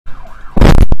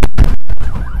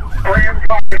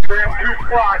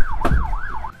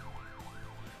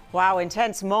Wow,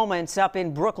 intense moments up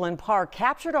in Brooklyn Park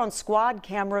captured on squad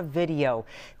camera video.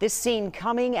 This scene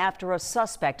coming after a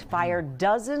suspect fired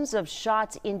dozens of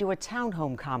shots into a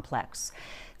townhome complex.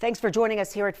 Thanks for joining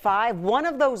us here at 5. One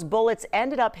of those bullets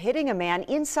ended up hitting a man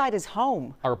inside his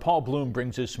home. Our Paul Bloom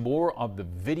brings us more of the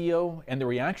video and the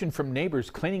reaction from neighbors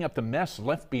cleaning up the mess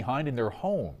left behind in their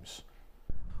homes.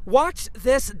 Watch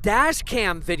this dash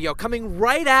cam video coming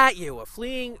right at you. A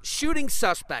fleeing shooting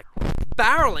suspect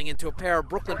barreling into a pair of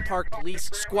Brooklyn Park police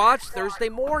squads Thursday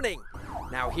morning.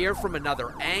 Now here from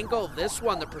another angle, this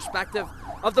one the perspective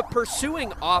of the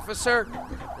pursuing officer.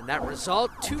 And that result,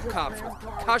 2 cops with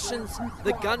concussions,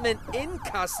 the gunman in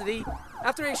custody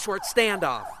after a short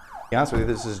standoff. To be honest with you,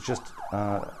 this is just,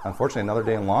 unfortunately, another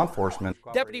day in law enforcement.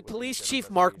 Deputy Police Chief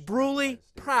Mark Bruley,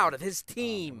 proud of his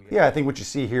team. Yeah, I think what you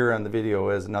see here on the video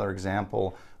is another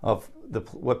example of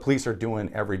what police are doing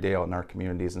every day out in our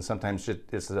communities, and sometimes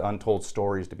it's the untold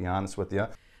stories, to be honest with you.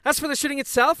 As for the shooting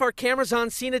itself, our cameras on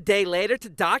scene a day later to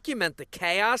document the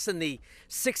chaos in the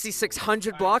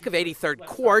 6600 block of 83rd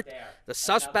Court. The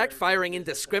suspect firing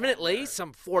indiscriminately,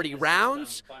 some 40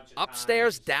 rounds,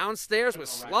 upstairs, downstairs, with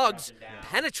slugs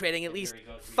penetrating at least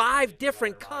 5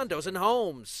 different condos and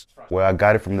homes. Well, I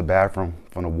got it from the bathroom,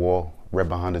 from the wall, right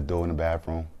behind the door in the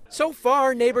bathroom. So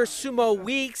far, neighbor Sumo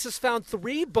Weeks has found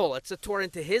 3 bullets that tore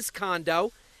into his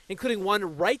condo, including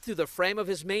one right through the frame of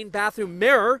his main bathroom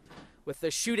mirror. With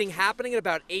the shooting happening at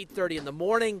about 8:30 in the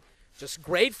morning, just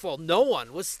grateful no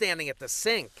one was standing at the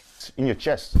sink. It's in your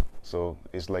chest, so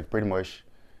it's like pretty much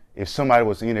if somebody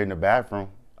was in there in the bathroom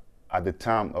at the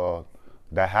time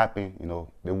that happened, you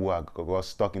know, they would have got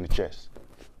stuck in the chest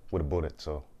with a bullet,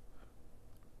 so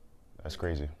that's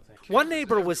crazy. One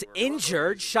neighbor was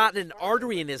injured, shot in an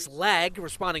artery in his leg.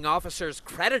 Responding officers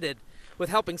credited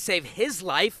with helping save his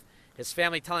life. His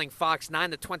family telling Fox 9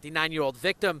 the 29-year-old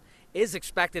victim is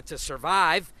expected to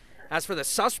survive. As for the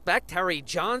suspect, Harry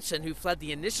Johnson, who fled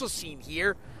the initial scene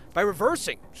here by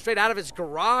reversing straight out of his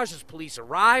garage as police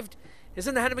arrived, is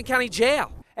in the Hennepin County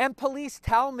Jail. And police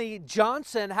tell me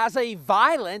Johnson has a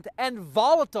violent and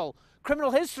volatile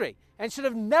criminal history and should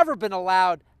have never been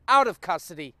allowed out of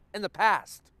custody in the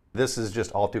past. This is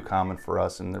just all too common for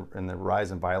us in the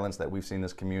rise in violence that we've seen in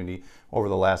this community over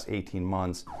the last 18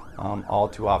 months. All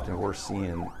too often we're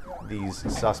seeing these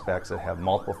suspects that have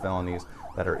multiple felonies,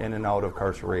 that are in and out of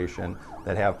incarceration,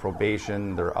 that have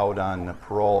probation, they're out on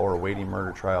parole or awaiting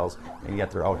murder trials, and yet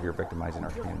they're out here victimizing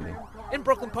our community. In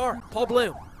Brooklyn Park, Paul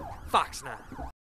Bloom, Fox 9.